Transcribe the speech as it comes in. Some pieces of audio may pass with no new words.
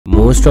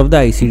Most of the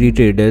ICT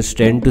traders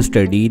tend to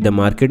study the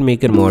market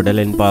maker model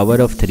and power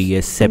of 3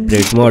 as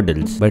separate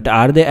models. But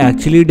are they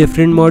actually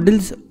different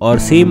models or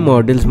same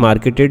models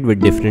marketed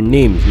with different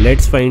names?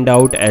 Let's find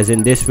out, as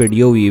in this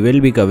video we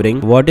will be covering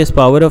what is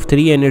power of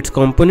 3 and its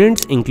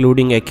components,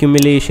 including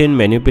accumulation,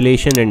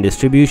 manipulation and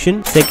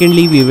distribution.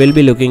 Secondly, we will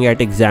be looking at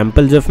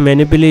examples of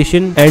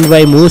manipulation and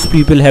why most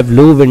people have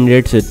low win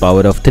rates with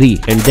power of 3.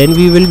 And then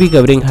we will be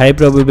covering high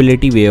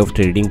probability way of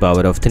trading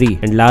power of 3.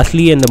 And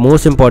lastly, and the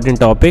most important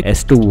topic,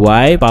 as to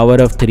why power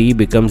of 3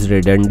 becomes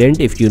redundant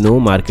if you know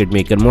market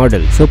maker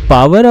model. So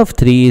power of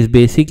 3 is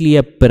basically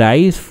a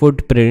price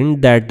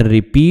footprint that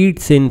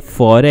repeats in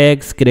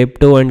forex,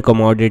 crypto and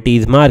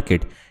commodities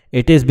market.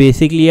 It is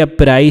basically a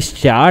price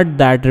chart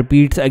that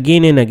repeats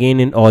again and again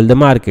in all the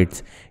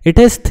markets. It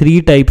has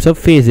 3 types of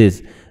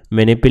phases: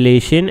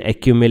 manipulation,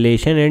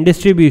 accumulation and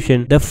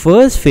distribution. The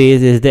first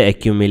phase is the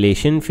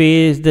accumulation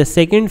phase, the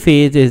second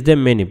phase is the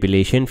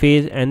manipulation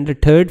phase, and the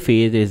third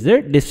phase is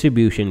the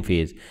distribution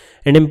phase.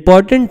 An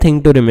important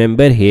thing to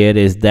remember here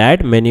is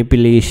that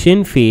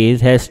manipulation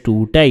phase has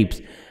 2 types,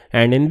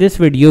 and in this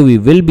video we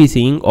will be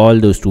seeing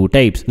all those 2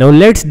 types. Now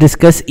let's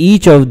discuss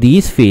each of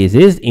these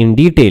phases in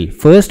detail.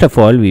 First of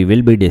all, we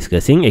will be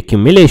discussing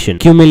accumulation.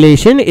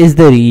 Accumulation is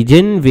the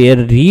region where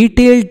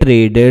retail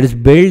traders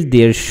build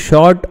their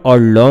short or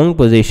long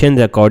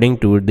positions according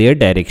to their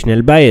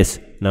directional bias.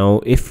 Now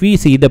if we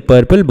see the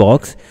purple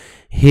box,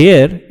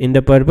 here in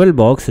the purple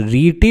box,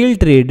 retail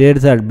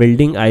traders are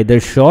building either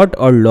short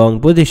or long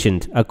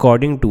positions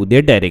according to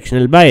their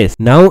directional bias.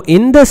 Now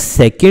in the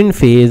second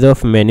phase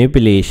of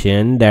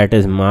manipulation, that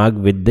is marked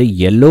with the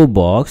yellow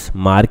box,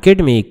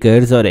 market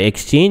makers or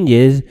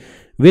exchanges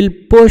will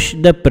push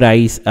the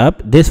price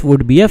up. This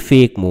would be a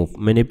fake move.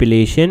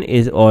 Manipulation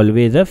is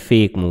always a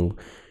fake move.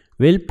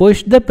 Will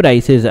push the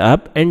prices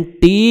up and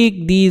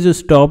take these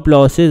stop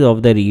losses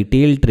of the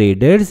retail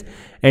traders,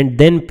 and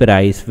then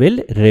price will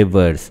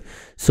reverse.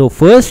 So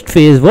first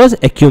phase was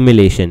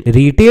accumulation.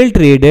 Retail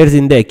traders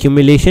in the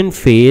accumulation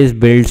phase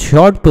build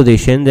short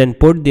positions and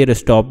put their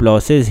stop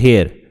losses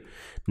here.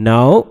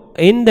 Now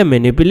in the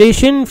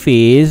manipulation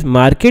phase,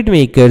 market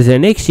makers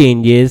and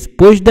exchanges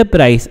push the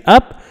price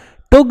up,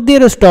 took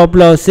their stop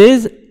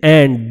losses,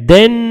 and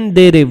then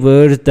they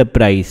reverse the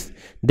price.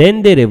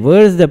 Then they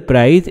reverse the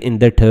price in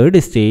the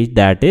third stage,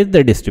 that is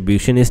the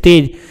distribution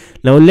stage.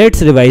 Now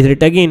let's revise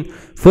it again.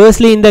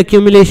 Firstly, in the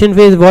accumulation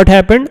phase, what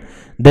happened?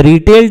 The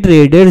retail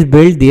traders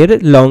built their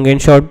long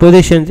and short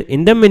positions.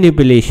 In the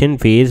manipulation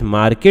phase,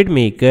 market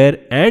maker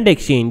and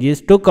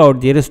exchanges took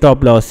out their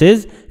stop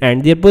losses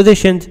and their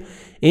positions.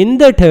 In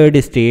the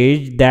third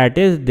stage, that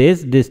is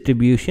this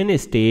distribution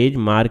stage,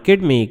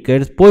 market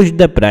makers push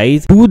the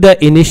price to the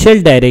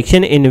initial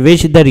direction in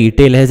which the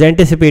retail has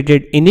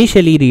anticipated.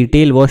 Initially,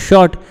 retail was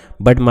short,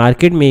 but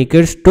market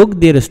makers took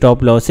their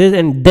stop losses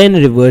and then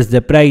reversed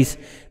the price.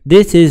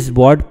 This is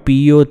what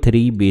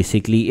PO3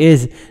 basically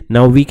is.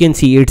 Now we can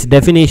see its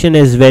definition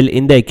as well.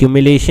 In the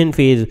accumulation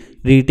phase,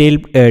 retail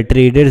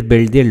traders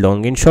build their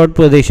long and short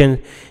positions.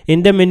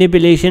 In the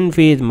manipulation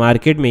phase,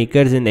 market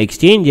makers and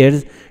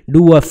exchangers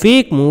do a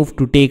fake move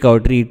to take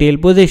out retail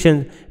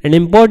positions. An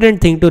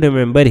important thing to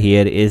remember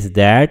here is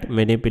that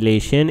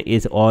manipulation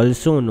is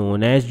also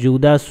known as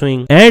Judas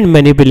swing, and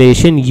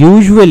manipulation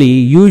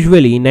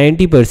usually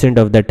 90%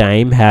 of the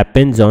time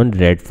happens on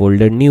red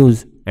folder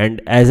news.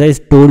 And as I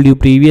told you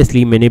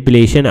previously,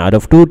 manipulation are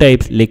of 2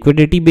 types: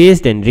 liquidity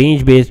based and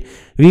range based.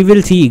 We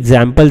will see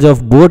examples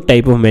of both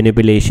type of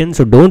manipulation,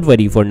 so don't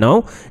worry for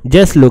now.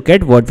 Just look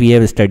at what we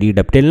have studied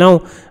up till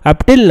now.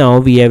 Up till now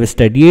we have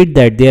studied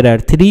that there are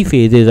 3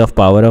 phases of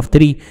power of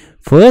 3.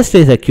 First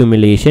is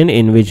accumulation,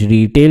 in which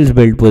retails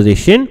build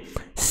position.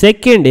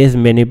 Second is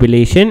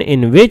manipulation,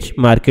 in which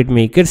market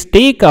makers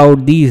take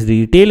out these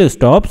retail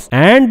stops.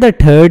 And the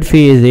third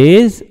phase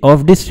is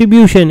of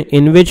distribution,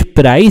 in which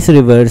price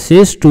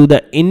reverses to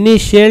the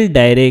initial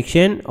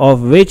direction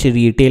of which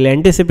retail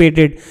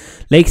anticipated.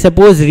 Like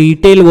suppose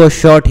retail was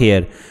short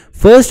here.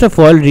 First of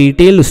all,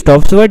 retail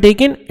stops were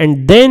taken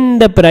and then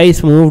the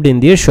price moved in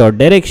their short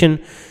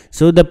direction.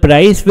 So the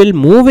price will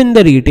move in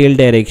the retail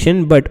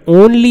direction, but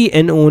only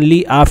and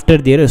only after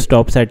their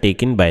stops are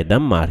taken by the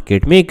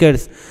market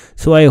makers.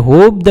 So I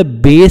hope the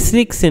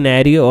basic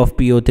scenario of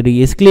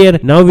PO3 is clear.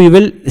 Now we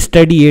will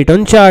study it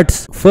on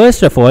charts.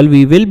 First of all,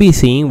 we will be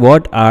seeing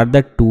what are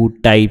the 2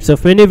 types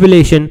of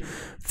manipulation.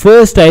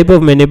 First type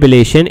of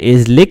manipulation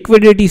is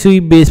liquidity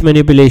sweep based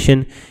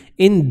manipulation.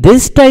 In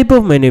this type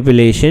of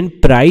manipulation,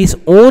 price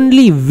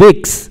only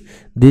wicks.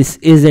 This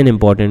is an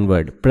important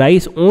word.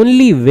 Price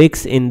only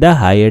wicks in the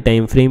higher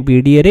time frame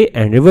PD array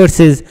and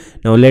reverses.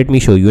 Now let me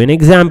show you an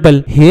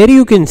example. Here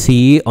you can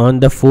see on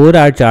the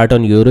 4-hour chart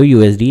on Euro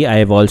USD, I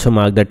have also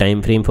marked the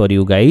time frame for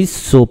you guys.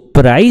 So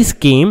price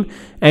came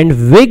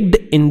and wicked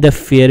in the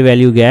fair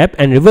value gap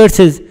and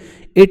reverses.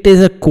 It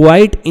is a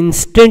quite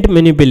instant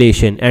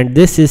manipulation, and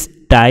this is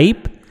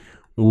type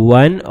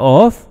 1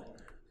 of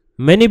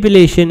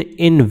manipulation,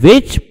 in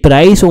which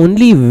price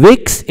only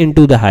wicks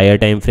into the higher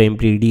time frame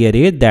PD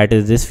array, that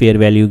is this fair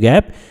value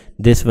gap,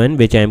 this one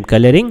which I am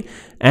coloring,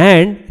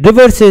 and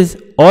reverses.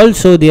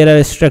 Also there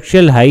are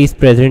structural highs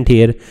present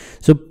here.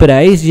 So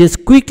price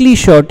just quickly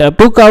shot up,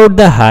 took out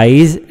the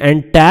highs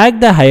and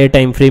tagged the higher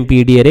time frame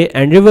PD array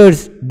and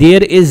reversed.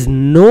 There is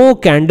no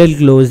candle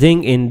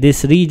closing in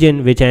this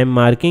region which I am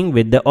marking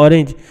with the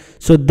orange.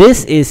 So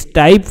this is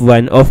type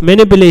 1 of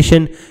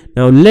manipulation.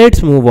 Now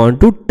let's move on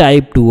to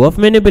type 2 of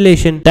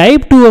manipulation.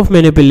 Type 2 of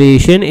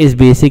manipulation is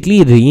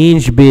basically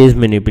range based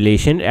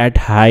manipulation at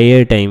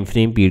higher time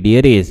frame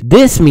PD arrays.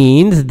 This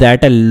means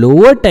that a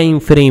lower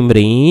time frame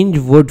range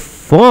would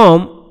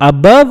form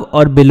above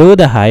or below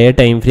the higher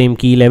time frame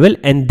key level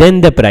and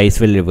then the price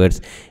will reverse.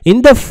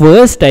 In the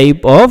first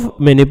type of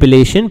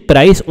manipulation,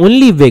 price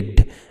only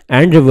wigged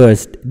and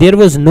reversed. There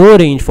was no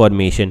range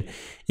formation.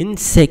 In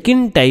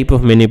second type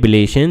of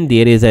manipulation,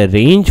 there is a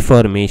range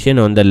formation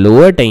on the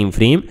lower time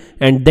frame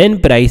and then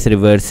price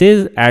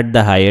reverses at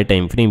the higher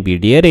time frame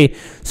PD array.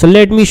 So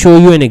let me show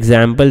you an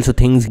example so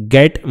things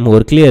get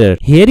more clearer.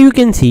 Here you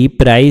can see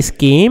price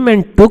came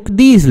and took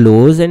these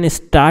lows and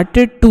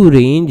started to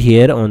range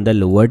here on the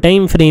lower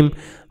time frame.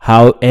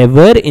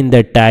 However, in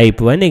the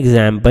type 1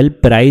 example,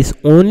 price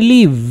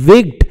only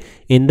wigged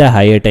in the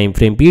higher time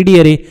frame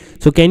PD array.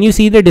 So can you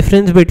see the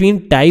difference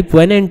between type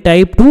 1 and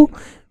type 2?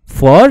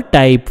 For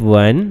type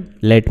 1,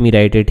 let me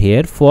write it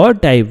here. For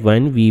type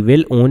 1, we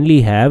will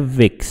only have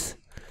wicks.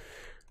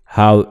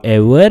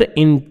 However,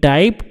 in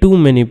type 2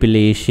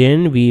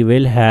 manipulation, we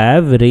will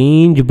have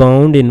range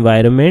bound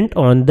environment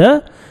on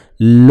the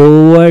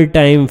lower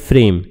time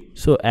frame.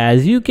 So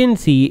as you can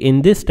see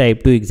in this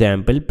type 2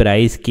 example,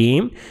 price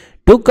came,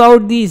 took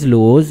out these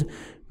lows,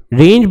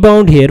 range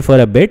bound here for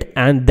a bit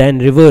and then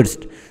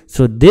reversed.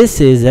 So this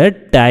is a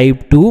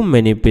type 2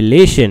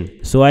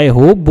 manipulation. So I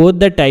hope both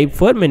the type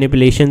 4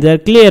 manipulations are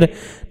clear.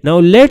 Now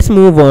let's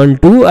move on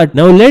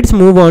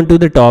to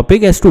the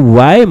topic as to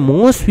why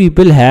most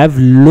people have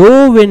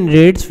low win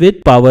rates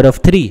with power of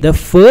 3. The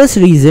first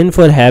reason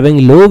for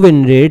having low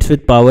win rates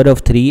with power of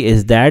 3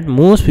 is that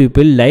most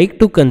people like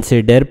to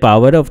consider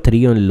power of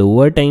 3 on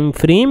lower time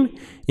frame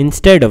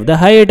instead of the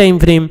higher time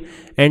frame,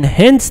 and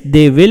hence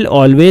they will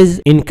always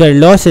incur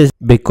losses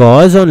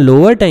because on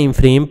lower time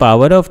frame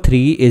power of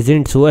 3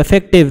 isn't so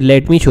effective.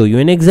 Let me show you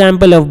an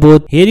example of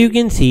both. Here you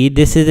can see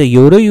this is a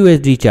Euro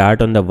USD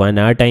chart on the 1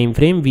 hour time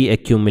frame. We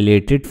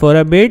accumulated for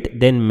a bit,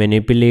 then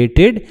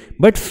manipulated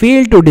but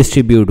failed to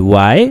distribute.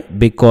 Why?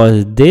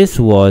 Because this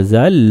was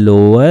a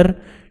lower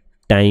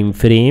time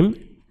frame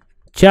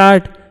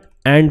chart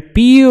and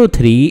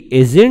PO3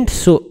 isn't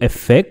so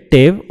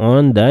effective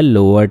on the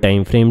lower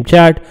time frame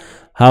chart.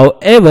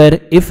 However,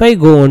 if I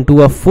go on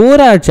to a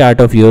 4-hour chart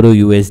of Euro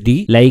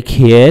USD, like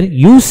here,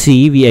 you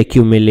see we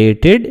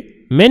accumulated,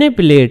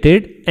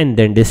 manipulated and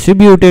then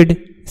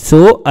distributed.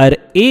 So our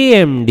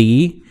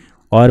AMD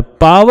or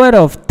power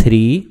of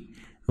 3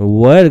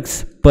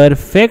 works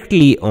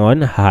perfectly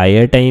on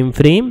higher time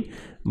frame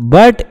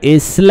but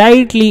is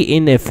slightly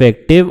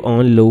ineffective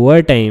on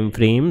lower time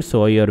frame.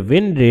 So your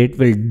win rate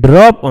will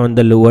drop on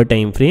the lower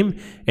time frame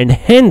and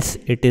hence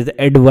it is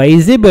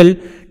advisable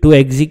to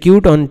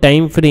execute on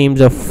time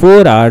frames of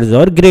 4 hours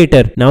or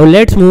greater. Now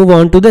let's move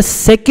on to the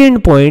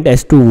second point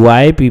as to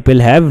why people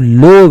have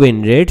low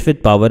win rates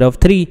with power of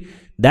 3.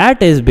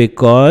 That is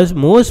because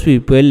most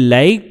people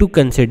like to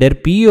consider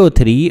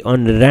PO3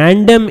 on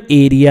random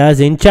areas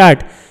in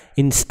chart.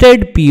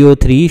 Instead,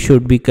 PO3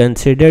 should be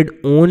considered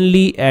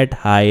only at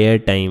higher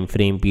time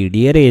frame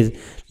PD arrays.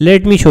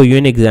 Let me show you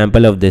an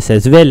example of this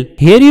as well.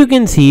 Here you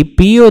can see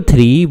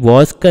PO3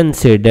 was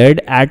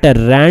considered at a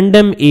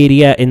random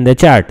area in the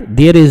chart.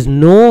 There is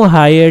no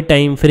higher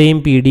time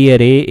frame PD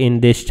array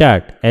in this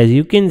chart. As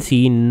you can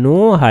see,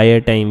 no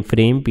higher time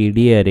frame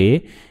PD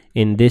array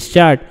in this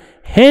chart.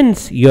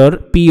 Hence, your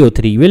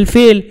PO3 will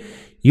fail.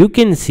 You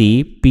can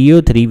see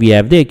PO3 we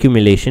have the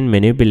accumulation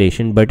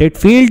manipulation but it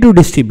failed to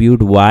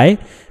distribute. Why?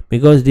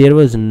 Because there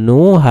was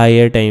no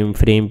higher time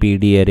frame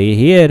PD array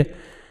here,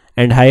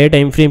 and higher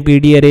time frame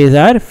PD arrays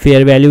are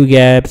fair value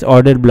gaps,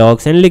 order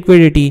blocks and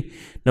liquidity.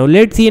 Now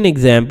let's see an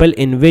example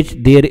in which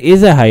there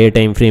is a higher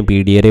time frame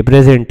PD array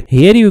present.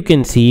 Here you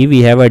can see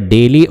we have a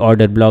daily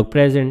order block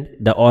present.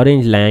 The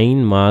orange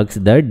line marks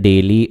the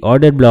daily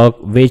order block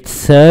which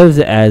serves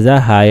as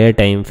a higher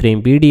time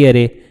frame PD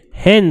array.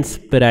 Hence,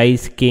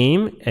 price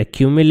came,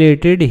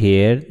 accumulated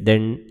here,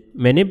 then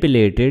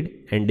manipulated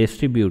and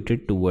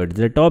distributed towards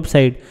the top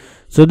side.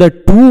 So the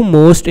two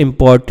most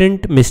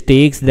important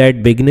mistakes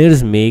that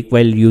beginners make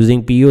while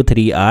using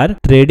PO3 are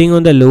trading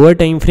on the lower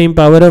time frame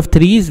power of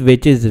 3s,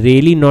 which is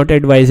really not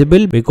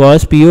advisable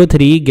because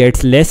PO3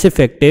 gets less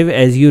effective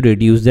as you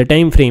reduce the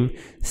time frame.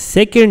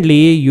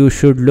 Secondly, you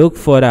should look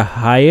for a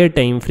higher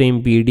time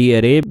frame PD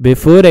array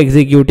before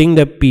executing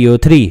the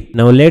PO3.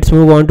 Now let's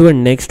move on to a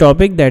next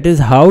topic, that is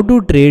how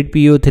to trade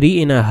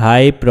PO3 in a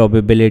high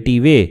probability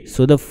way.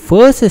 So the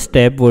first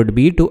step would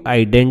be to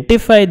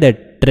identify the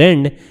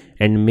trend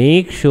and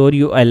make sure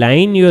you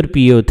align your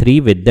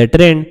PO3 with the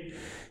trend.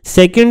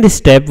 Second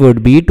step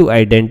would be to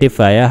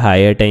identify a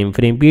higher time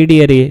frame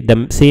PD array,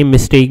 the same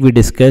mistake we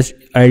discussed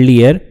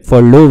earlier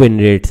for low win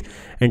rates.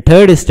 And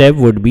third step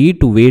would be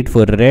to wait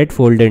for red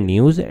folder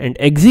news and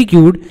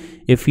execute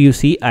if you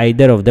see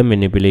either of the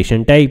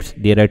manipulation types.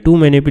 There are two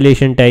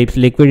manipulation types: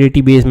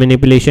 liquidity based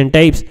manipulation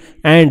types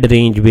and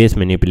range based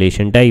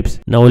manipulation types.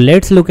 Now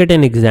let's look at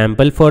an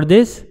example for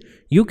this.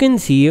 You can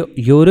see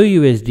Euro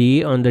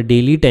USD on the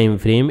daily time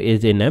frame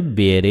is in a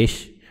bearish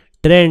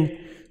trend.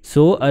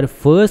 So our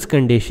first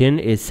condition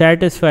is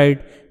satisfied.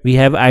 We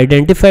have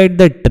identified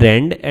the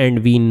trend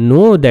and we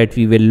know that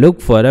we will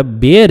look for a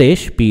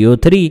bearish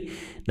PO3.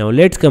 Now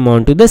let's come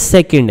on to the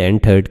second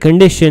and third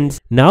conditions.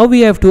 Now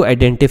we have to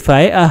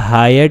identify a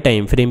higher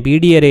time frame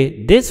PD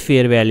array. This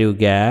fair value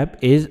gap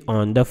is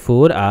on the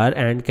 4-hour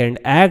and can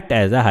act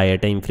as a higher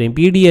time frame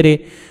PD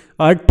array.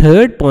 Our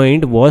third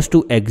point was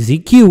to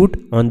execute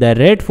on the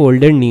red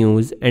folder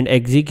news and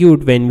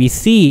execute when we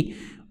see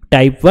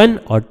type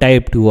 1 or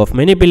type 2 of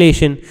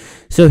manipulation.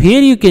 So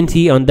here you can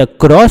see on the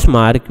cross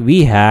mark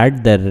we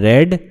had the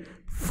red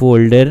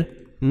folder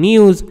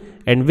news.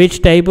 And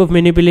which type of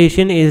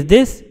manipulation is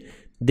this?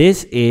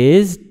 This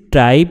is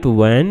type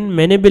 1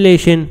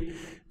 manipulation.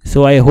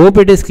 So I hope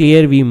it is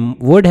clear. We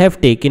would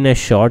have taken a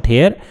short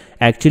here.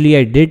 Actually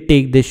I did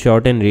take this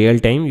short in real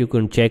time. You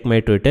can check my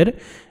Twitter.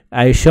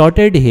 I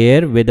shorted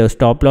here with a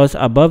stop loss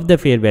above the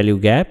fair value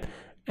gap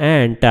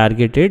and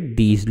targeted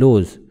these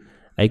lows.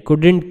 I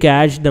couldn't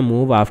catch the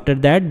move after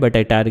that, but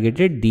I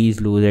targeted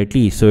these lows at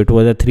least. So it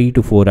was a 3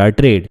 to 4 hour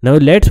trade. Now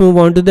let's move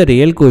on to the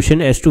real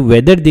question as to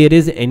whether there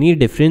is any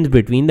difference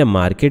between the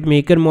market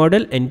maker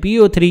model and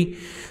PO3.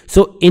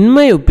 So in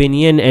my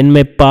opinion and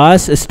my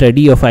past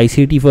study of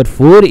ICT for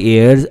 4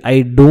 years,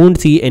 I don't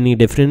see any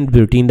difference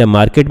between the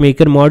market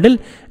maker model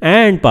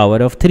and power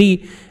of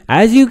 3.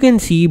 As you can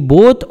see,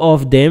 both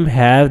of them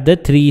have the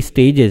 3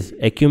 stages: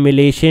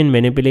 accumulation,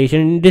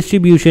 manipulation and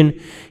distribution.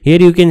 Here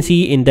you can see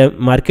in the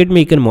market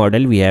maker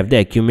model we have the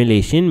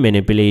accumulation,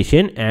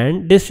 manipulation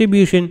and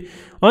distribution.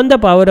 On the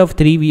power of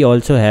 3 we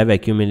also have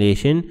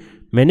accumulation,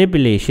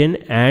 manipulation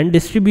and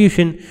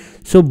distribution.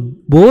 So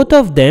both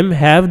of them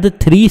have the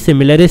 3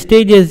 similar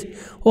stages.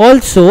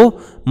 Also,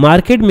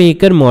 market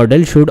maker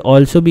model should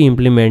also be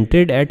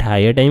implemented at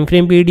higher time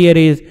frame PD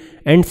arrays,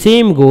 and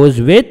same goes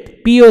with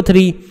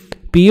PO3.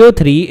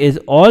 PO3 is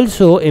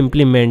also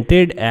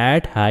implemented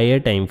at higher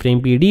time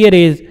frame PD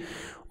arrays.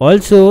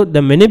 Also,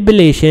 the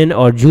manipulation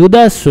or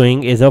Judas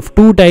swing is of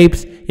 2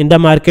 types in the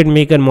market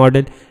maker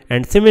model,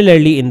 and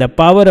similarly in the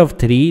power of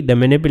 3 the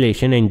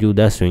manipulation and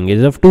Judas swing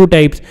is of 2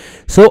 types.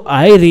 So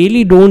I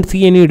really don't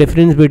see any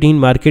difference between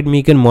market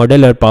maker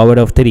model or power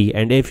of 3,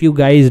 and if you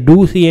guys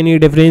do see any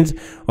difference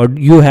or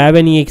you have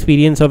any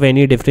experience of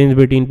any difference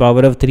between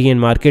power of 3 and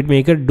market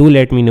maker, do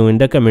let me know in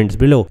the comments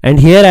below.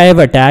 And here I have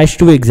attached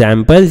 2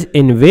 examples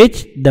in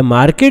which the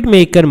market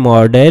maker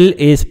model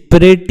is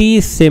pretty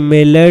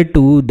similar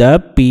to the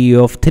P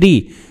of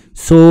 3.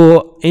 So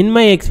in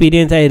my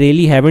experience I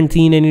really haven't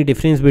seen any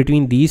difference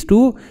between these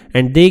two,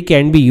 and they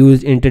can be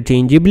used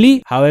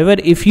interchangeably. However,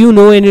 if you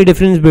know any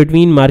difference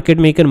between market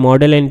maker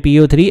model and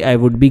PO3, I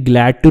would be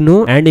glad to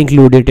know and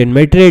include it in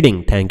my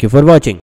trading. Thank you for watching.